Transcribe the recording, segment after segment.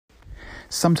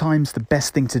Sometimes the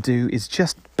best thing to do is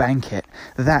just bank it.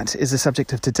 That is the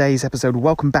subject of today's episode.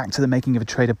 Welcome back to the Making of a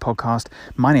Trader podcast.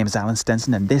 My name is Alan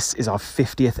Stenson and this is our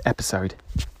 50th episode.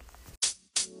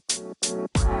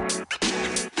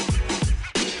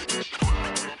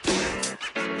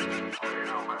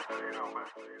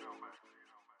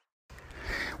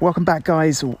 Welcome back,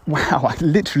 guys. Wow, I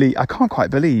can't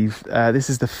quite believe this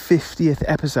is the 50th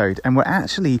episode, and we're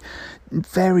actually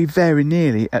very, very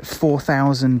nearly at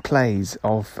 4,000 plays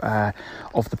of the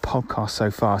podcast so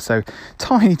far. So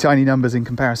tiny numbers in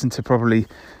comparison to probably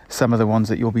some of the ones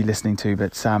that you'll be listening to.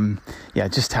 But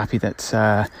just happy that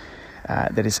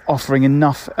that it's offering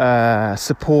enough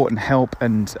support and help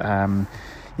and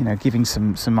giving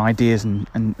some ideas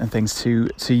and things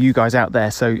to you guys out there.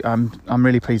 So I'm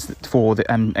really pleased for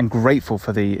and grateful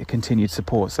for the continued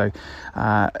support. So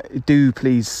do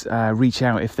please reach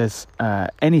out if there's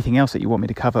anything else that you want me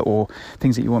to cover or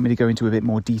things that you want me to go into a bit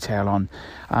more detail on.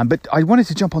 But I wanted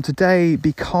to jump on today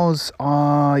because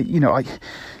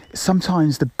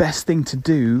sometimes the best thing to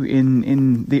do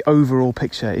in the overall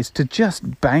picture is to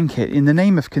just bank it in the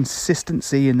name of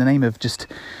consistency, in the name of just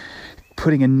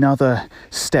putting another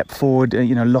step forward,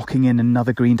 locking in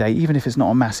another green day, even if it's not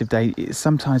a massive day.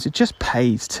 Sometimes it just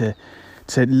pays to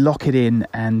lock it in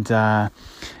and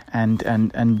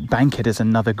bank it as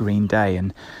another green day.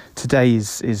 And today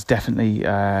is definitely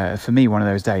for me one of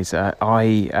those days.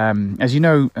 As you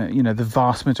know, the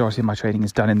vast majority of my trading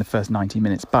is done in the first 90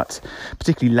 minutes, but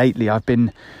particularly lately I've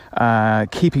been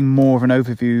keeping more of an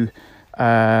overview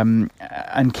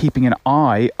and keeping an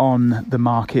eye on the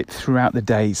market throughout the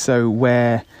day. So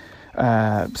where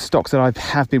stocks that I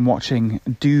have been watching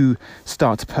do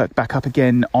start to perk back up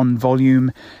again on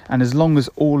volume, and as long as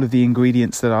all of the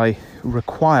ingredients that I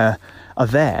require are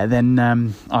there, then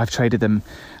I've traded them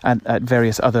at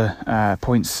various other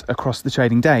points across the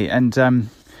trading day. And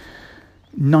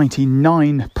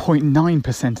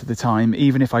 99.9% of the time,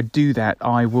 even if I do that,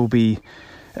 I will be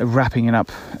wrapping it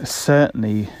up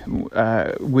certainly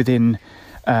within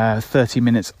 30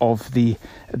 minutes of the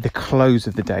close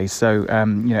of the day. So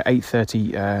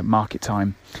 8:30 market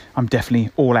time, I'm definitely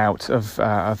all out of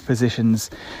positions.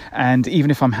 And even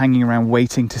if I'm hanging around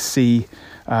waiting to see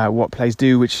what plays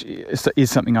do, which is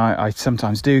something I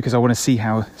sometimes do because I want to see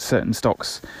how certain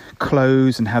stocks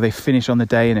close and how they finish on the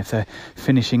day, and if they're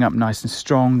finishing up nice and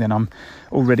strong, then I'm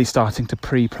already starting to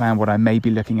pre-plan what I may be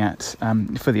looking at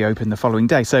for the open the following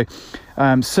day. So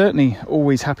certainly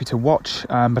always happy to watch,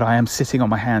 but I am sitting on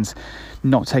my hands,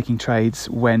 not taking trades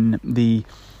when the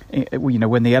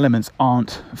elements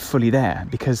aren't fully there,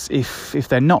 because if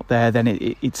they're not there, then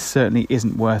it certainly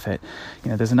isn't worth it.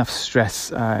 There's enough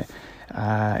stress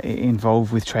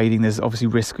involved with trading. There's obviously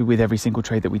risk with every single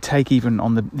trade that we take, even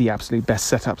on the absolute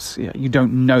best setups. You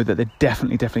don't know that they're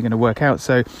definitely going to work out,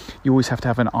 so you always have to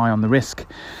have an eye on the risk.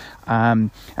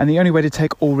 And the only way to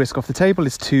take all risk off the table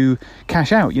is to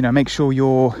cash out. Make sure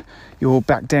you're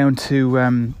back down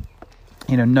to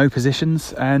no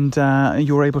positions, and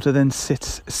you're able to then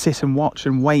sit and watch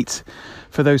and wait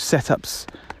for those setups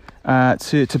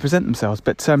to present themselves.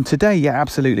 But today,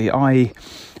 absolutely, I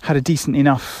had a decent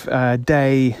enough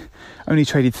day. Only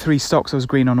traded 3 stocks. I was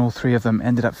green on all 3 of them.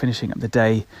 Ended up finishing up the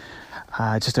day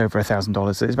just over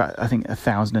 $1,000. So it's about, I think,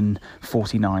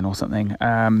 1,049 or something.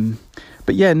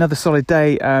 But another solid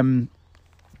day. And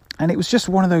it was just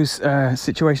one of those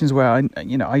situations where I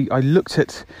looked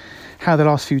at how the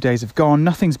last few days have gone.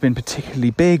 Nothing's been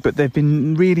particularly big, but they've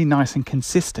been really nice and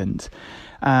consistent.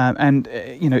 And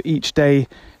each day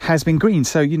has been green.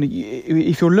 So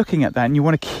if you're looking at that and you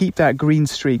want to keep that green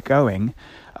streak going,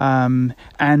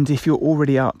 and if you're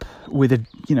already up with a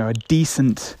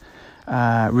decent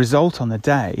result on the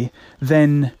day,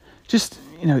 then just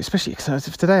especially because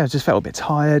today I just felt a bit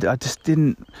tired. I just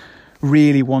didn't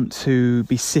really want to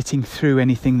be sitting through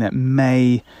anything that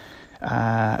may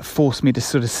force me to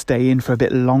sort of stay in for a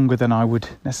bit longer than I would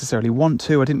necessarily want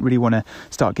to. I didn't really want to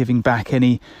start giving back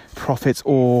any profits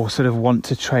or sort of want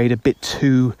to trade a bit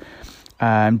too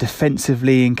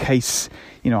defensively in case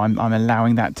I'm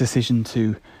allowing that decision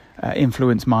to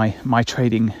influence my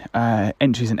trading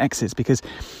entries and exits. Because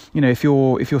if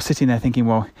you're sitting there thinking,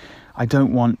 well, I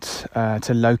don't want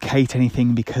to locate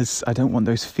anything because I don't want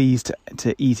those fees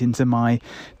to eat into my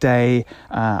day.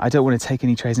 I don't want to take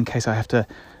any trades in case I have to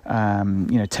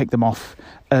take them off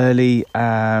early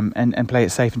and play it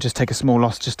safe and just take a small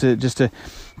loss just to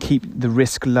keep the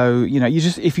risk low.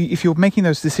 If you're making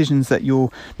those decisions that you're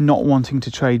not wanting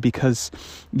to trade because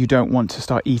you don't want to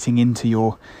start eating into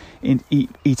your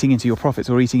profits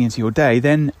or eating into your day,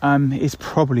 then it's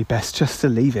probably best just to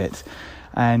leave it.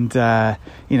 and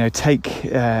take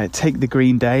the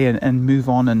green day and move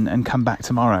on and come back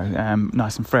tomorrow,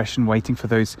 nice and fresh, and waiting for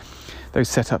those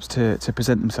setups to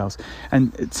present themselves.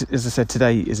 And as I said,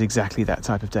 today is exactly that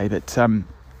type of day. But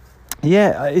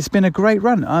it's been a great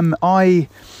run. I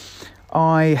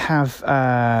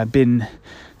have been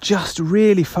just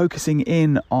really focusing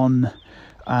in on.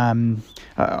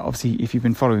 Obviously, if you've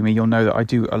been following me, you'll know that I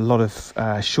do a lot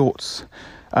of shorts,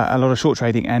 a lot of short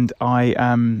trading, and I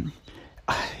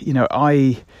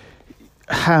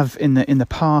have in the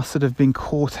past sort of been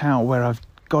caught out where I've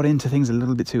got into things a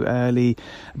little bit too early,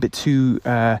 a bit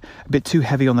too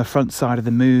heavy on the front side of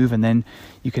the move, and then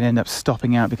you can end up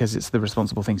stopping out because it's the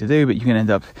responsible thing to do, but you can end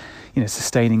up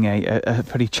sustaining a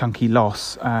pretty chunky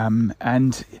loss.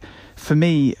 And for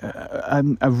me,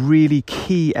 a really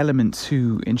key element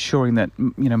to ensuring that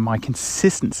my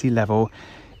consistency level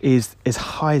is as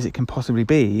high as it can possibly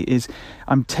be is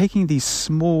I'm taking these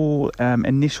small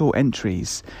initial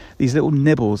entries, these little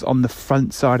nibbles on the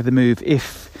front side of the move.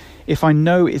 If I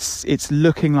know it's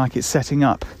looking like it's setting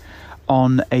up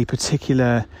on a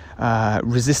particular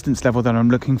resistance level that I'm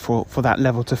looking for that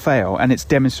level to fail, and it's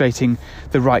demonstrating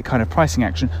the right kind of pricing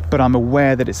action, but I'm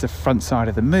aware that it's the front side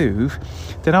of the move,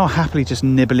 then I'll happily just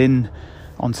nibble in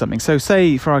on something. So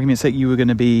say, for argument's sake, you were going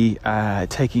to be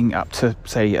taking up to,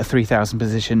 say, a 3,000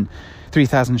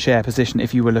 share position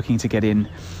if you were looking to get in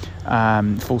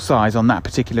full size on that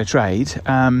particular trade.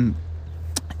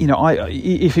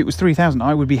 If it was 3,000,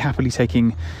 I would be happily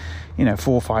taking 400,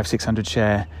 500, 600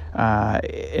 share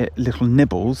little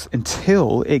nibbles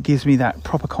until it gives me that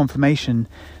proper confirmation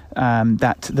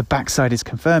that the backside is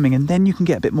confirming, and then you can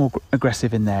get a bit more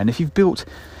aggressive in there. And if you've built,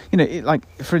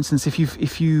 like for instance,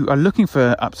 if you are looking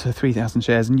for up to 3,000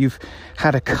 shares and you've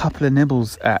had a couple of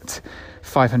nibbles at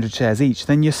 500 shares each,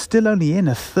 then you're still only in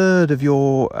a third of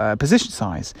your position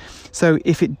size. So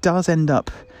if it does end up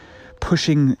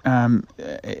pushing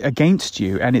against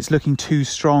you and it's looking too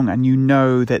strong, and you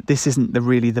know that this isn't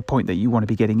really the point that you want to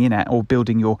be getting in at or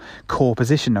building your core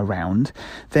position around,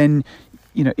 then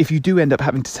if you do end up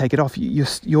having to take it off,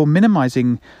 you're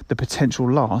minimizing the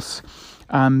potential loss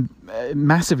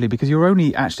massively, because you're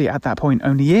only actually at that point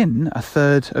only in a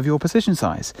third of your position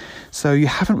size. So you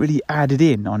haven't really added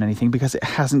in on anything because it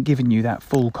hasn't given you that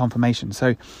full confirmation.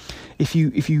 So if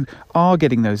you are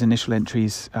getting those initial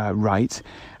entries right,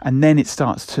 and then it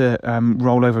starts to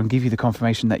roll over and give you the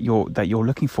confirmation that you're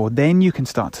looking for, then you can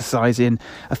start to size in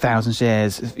 1,000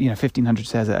 shares, 1,500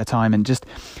 shares at a time, and just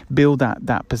build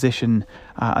that position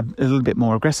a little bit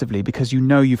more aggressively, because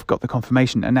you've got the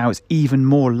confirmation, and now it's even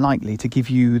more likely to give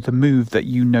you the move that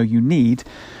you need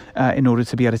in order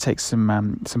to be able to take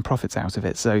some profits out of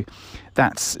it. So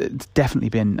that's definitely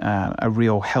been a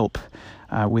real help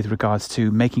with regards to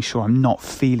making sure I'm not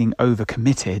feeling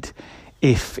overcommitted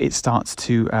if it starts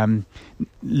to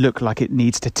look like it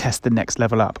needs to test the next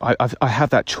level up. I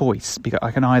have that choice, because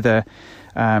I can either,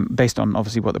 based on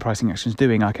obviously what the pricing action is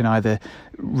doing, I can either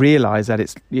realise that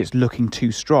it's looking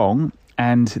too strong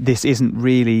and this isn't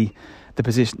really the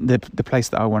position, the place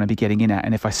that I want to be getting in at,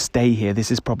 and if I stay here,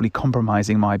 this is probably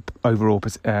compromising my overall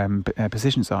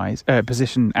position size,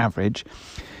 position average,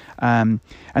 and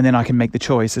then I can make the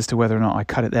choice as to whether or not I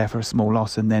cut it there for a small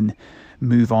loss and then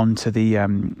move on to the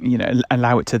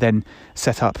allow it to then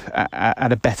set up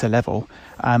at a better level,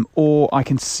 or I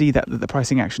can see that the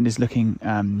pricing action is looking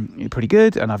pretty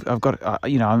good, and I've got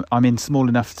I'm in small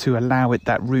enough to allow it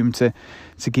that room to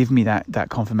give me that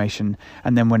confirmation,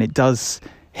 and then when it does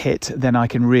hit, then I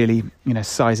can really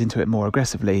size into it more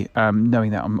aggressively,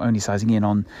 knowing that I'm only sizing in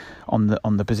on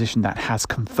the position that has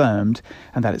confirmed,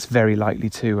 and that it's very likely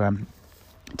to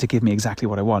give me exactly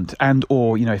what I want. And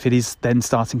or if it is then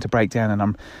starting to break down and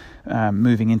I'm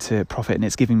moving into profit and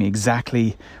it's giving me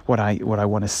exactly what I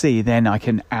want to see, then I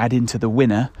can add into the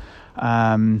winner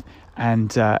and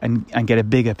get a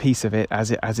bigger piece of it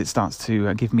as it starts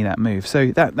to give me that move.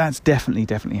 So that's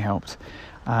definitely helped.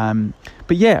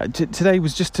 But yeah, today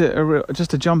was just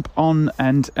to jump on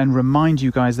and remind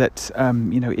you guys that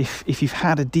if you've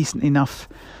had a decent enough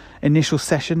initial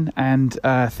session and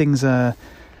things are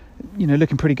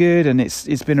looking pretty good, and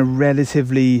it's been a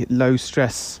relatively low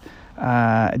stress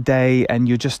day, and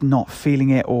you're just not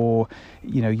feeling it, or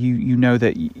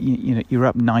that you're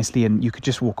up nicely and you could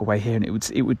just walk away here, and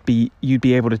you'd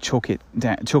be able to chalk it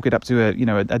up to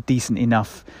a decent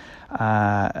enough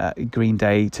green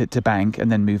day to bank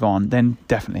and then move on, then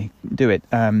definitely do it.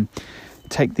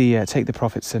 Take the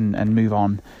profits and move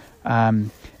on.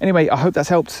 Anyway, I hope that's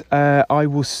helped. I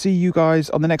will see you guys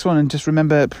on the next one, and just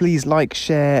remember, please like,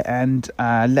 share, and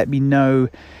let me know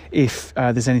if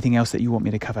there's anything else that you want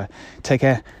me to cover. Take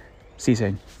care. See you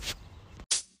soon.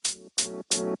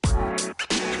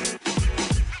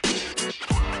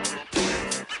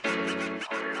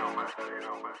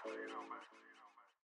 back, you know.